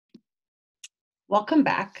Welcome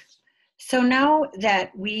back. So now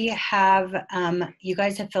that we have, you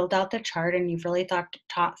guys have filled out the chart and you've really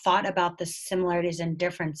thought about the similarities and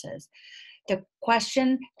differences. The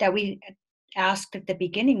question that we asked at the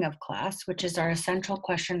beginning of class, which is our essential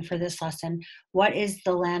question for this lesson, what is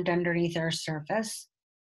the land underneath Earth's surface?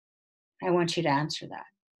 I want you to answer that.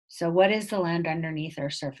 So what is the land underneath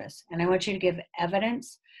Earth's surface? And I want you to give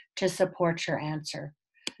evidence to support your answer.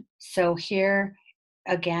 So here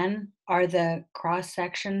again are the cross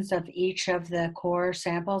sections of each of the core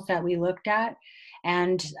samples that we looked at.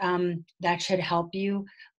 And that should help you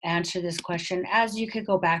answer this question, as you could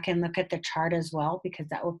go back and look at the chart as well, because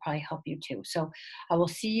that will probably help you too. So I will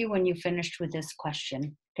see you when you finished with this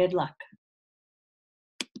question. Good luck.